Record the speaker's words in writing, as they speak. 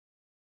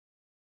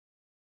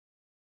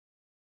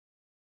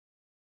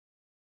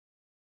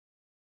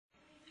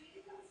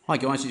Hi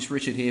guys, it's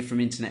Richard here from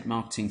Internet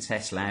Marketing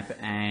Test Lab,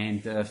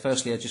 and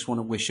firstly I just want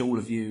to wish all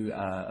of you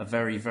a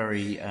very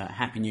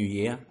happy new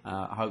year.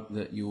 I hope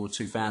that your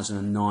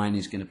 2009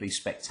 is going to be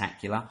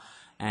spectacular,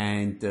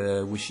 and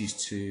wishes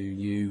to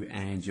you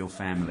and your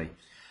family.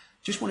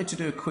 Just wanted to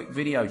do a quick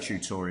video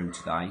tutorial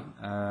today.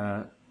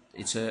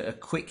 It's a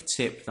quick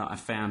tip that I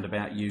found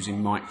about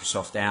using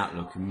Microsoft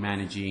Outlook and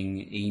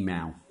managing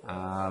email.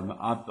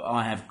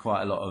 I have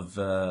quite a lot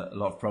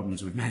of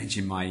problems with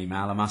managing my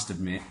email, I must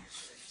admit.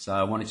 So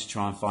I wanted to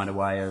try and find a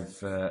way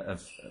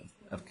of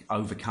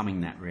overcoming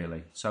that,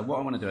 really. So what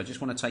I want to do, I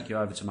just want to take you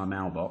over to my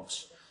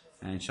mailbox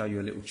and show you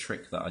a little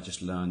trick that I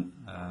just learned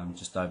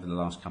just over the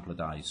last couple of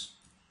days.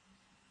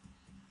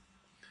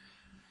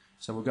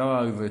 So we'll go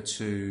over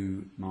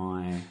to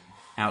my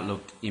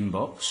Outlook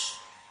inbox,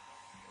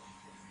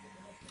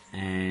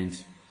 and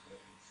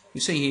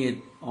you see here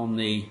on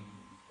the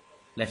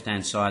left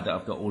hand side that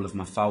I've got all of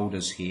my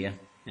folders here,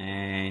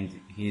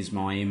 and here's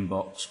my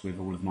inbox with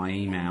all of my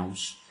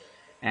emails.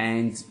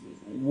 And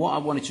what I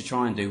wanted to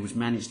try and do was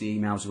manage the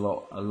emails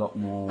a lot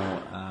more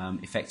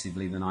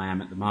effectively than I am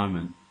at the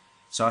moment.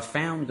 So I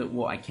found that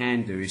what I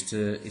can do is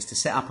to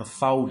set up a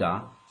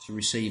folder to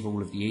receive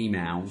all of the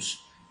emails,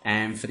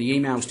 and for the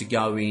emails to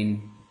go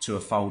in to a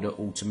folder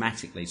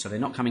automatically. So they're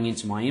not coming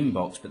into my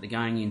inbox, but they're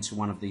going into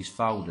one of these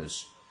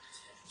folders.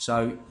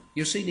 So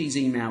you'll see these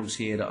emails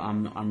here that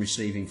I'm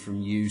receiving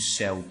from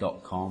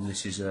usesell.com.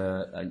 This is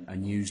a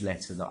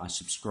newsletter that I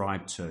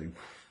subscribe to.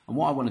 And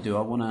what I want to do,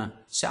 I want to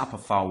set up a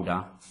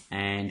folder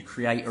and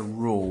create a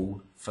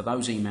rule for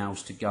those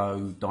emails to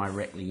go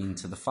directly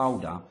into the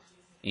folder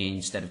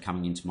instead of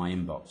coming into my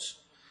inbox.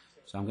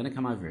 So I'm going to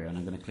come over here and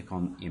I'm going to click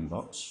on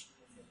inbox.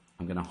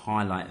 I'm going to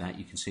highlight that.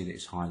 You can see that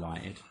it's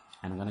highlighted.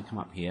 And I'm going to come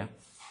up here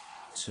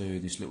to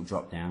this little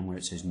drop down where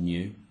it says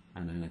new.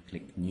 And I'm going to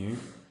click new.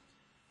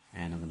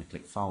 And I'm going to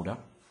click folder.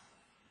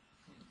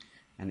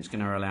 And it's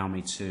going to allow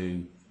me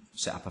to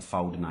set up a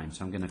folder name.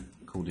 So I'm going to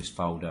call this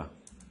folder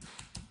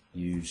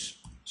Use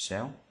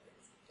Sell,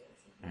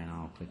 and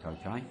I'll click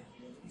OK.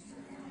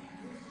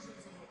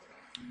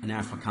 And now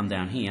if I come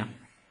down here,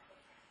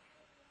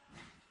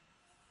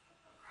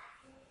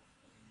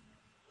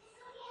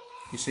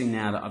 you see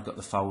now that I've got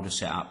the folder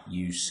set up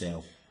Use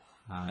Sell.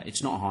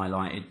 It's not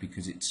highlighted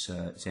because it's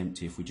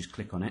empty. If we just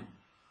click on it,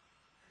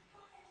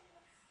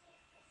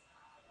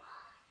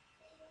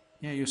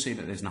 yeah, you'll see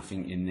that there's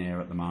nothing in there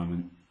at the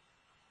moment.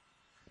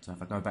 So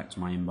if I go back to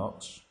my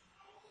inbox,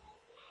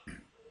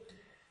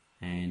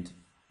 and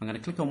I'm going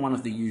to click on one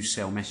of the Use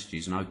Sell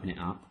messages and open it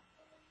up.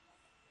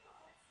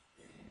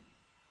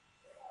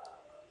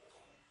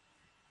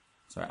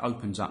 So it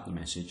opens up the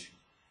message.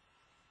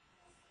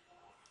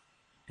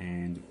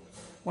 And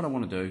what I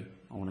want to do,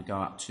 I want to go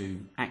up to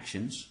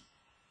Actions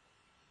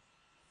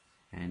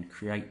and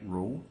Create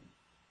Rule.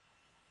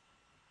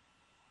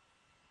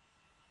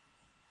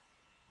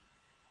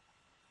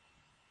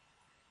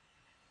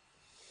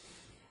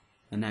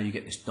 And now you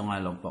get this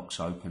dialog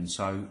box open.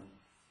 So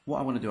what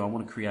I want to do, I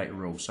want to create a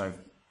rule. So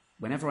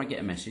whenever I get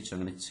a message,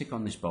 I'm going to tick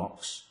on this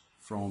box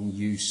from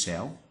Use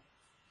Sell.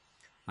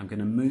 I'm going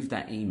to move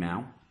that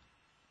email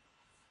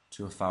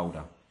to a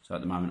folder. So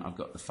at the moment I've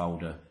got the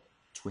folder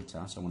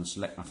Twitter, so I want to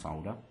select my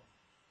folder.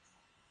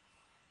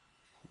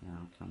 Now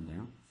I'll come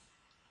down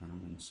and I'm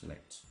going to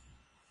select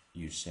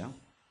Use Sell.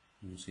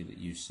 You'll see that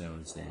Use Sell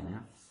is there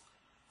now.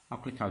 I'll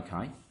click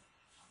OK.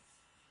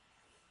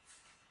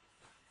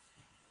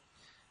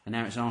 And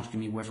now it's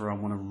asking me whether I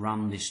want to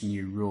run this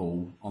new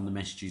rule on the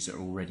messages that are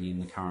already in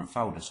the current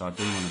folder. So I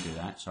do want to do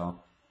that. So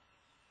I'll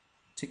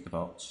tick the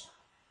box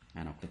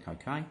and I'll click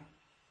OK.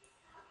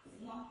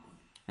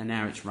 And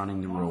now it's running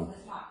the rule.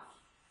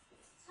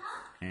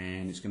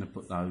 And it's going to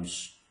put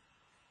those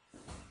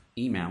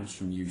emails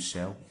from Use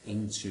Sell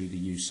into the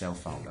Use Sell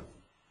folder.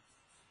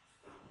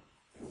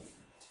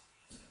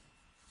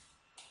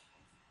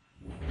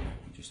 You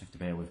just have to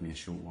bear with me a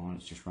short while.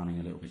 It's just running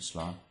a little bit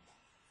slow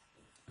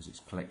as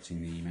it's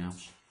collecting the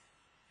emails.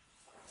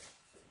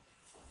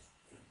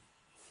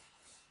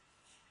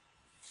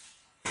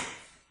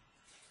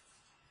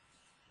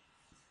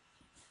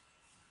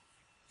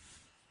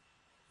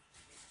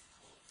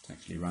 It's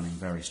actually running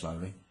very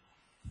slowly.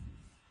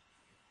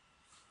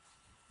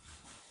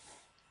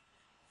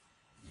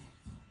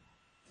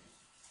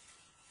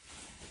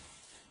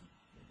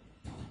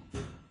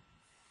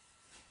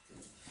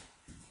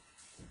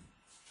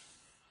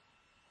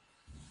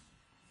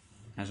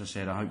 As I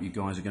said, I hope you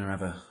guys are going to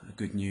have a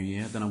good New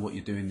Year. I don't know what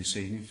you're doing this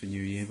evening for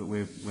New Year, but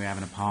we're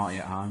having a party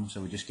at home, so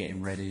we're just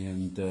getting ready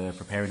and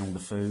preparing all the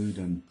food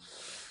and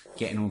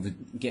getting all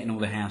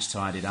the house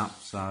tidied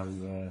up.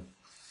 So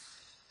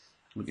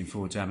looking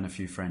forward to having a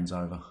few friends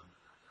over.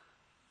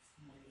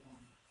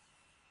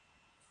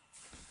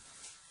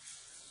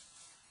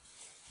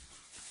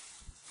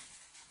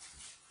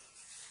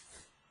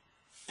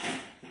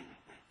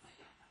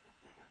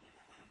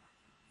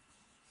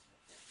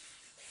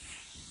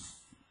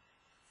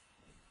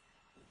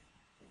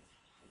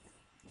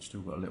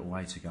 Still got a little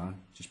way to go.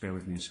 Just bear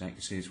with me a sec.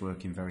 You see it's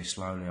working very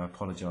slowly. I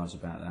apologise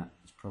about that.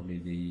 It's probably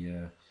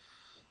the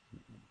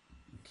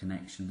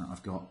connection that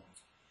I've got.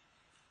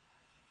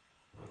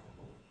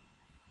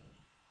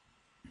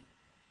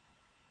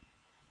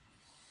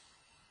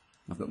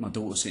 I've got my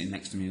daughter sitting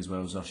next to me as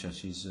well, Zosha.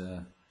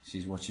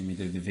 She's watching me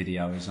do the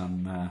video as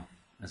I'm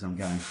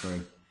going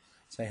through.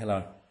 Say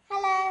hello.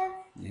 Hello.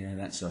 Yeah,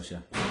 that's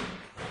Zosha.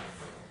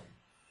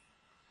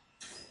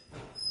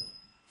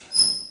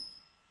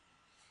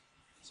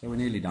 So we're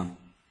nearly done.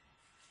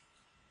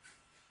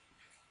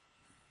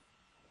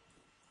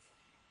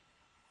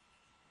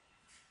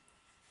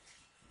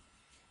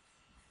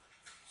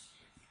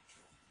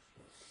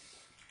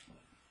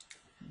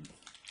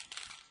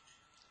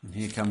 And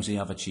here comes the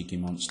other cheeky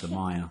monster,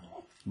 Maya.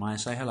 Maya,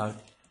 say hello.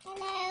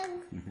 Hello.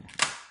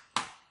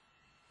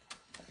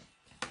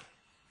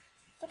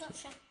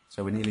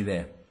 So we're nearly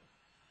there.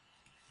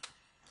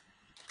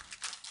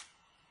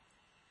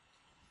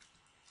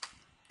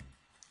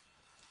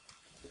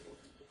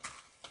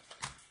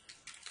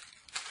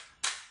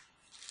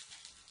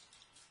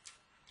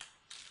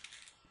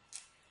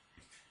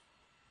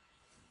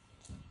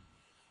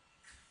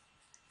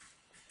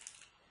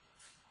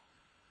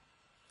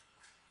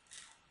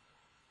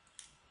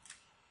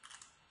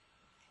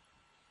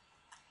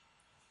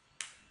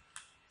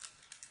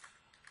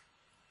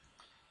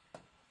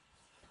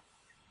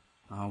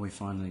 Are we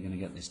finally going to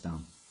get this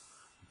done?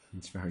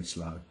 It's very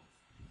slow.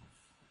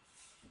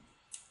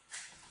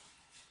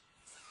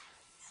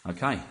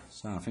 Okay,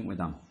 so I think we're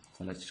done.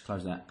 So let's just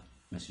close that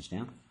message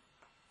down.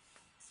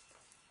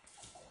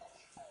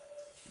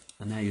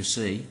 And now you'll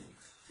see,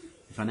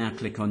 if I now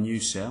click on New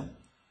Cell,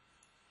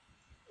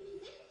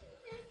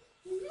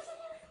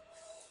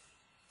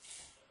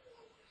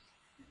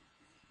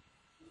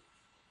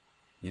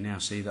 you now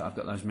see that I've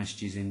got those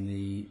messages in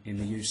the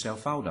UCell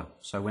folder.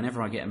 So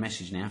whenever I get a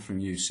message now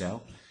from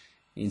UCell,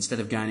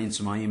 instead of going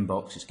into my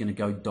inbox, it's going to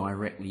go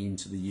directly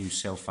into the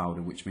UCell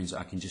folder, which means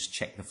that I can just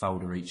check the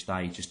folder each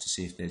day just to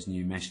see if there's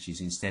new messages,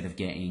 instead of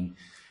getting,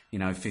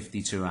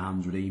 50 to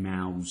 100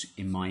 emails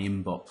in my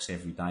inbox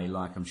every day,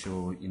 like I'm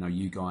sure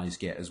you guys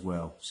get as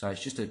well. So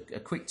it's just a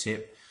quick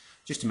tip,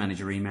 just to manage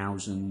your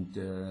emails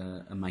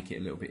and make it a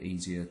little bit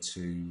easier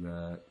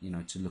to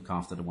to look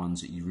after the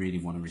ones that you really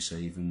want to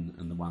receive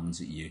and the ones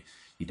that you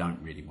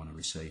don't really want to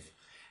receive.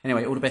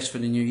 Anyway, all the best for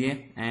the new year,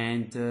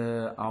 and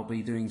I'll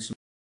be doing some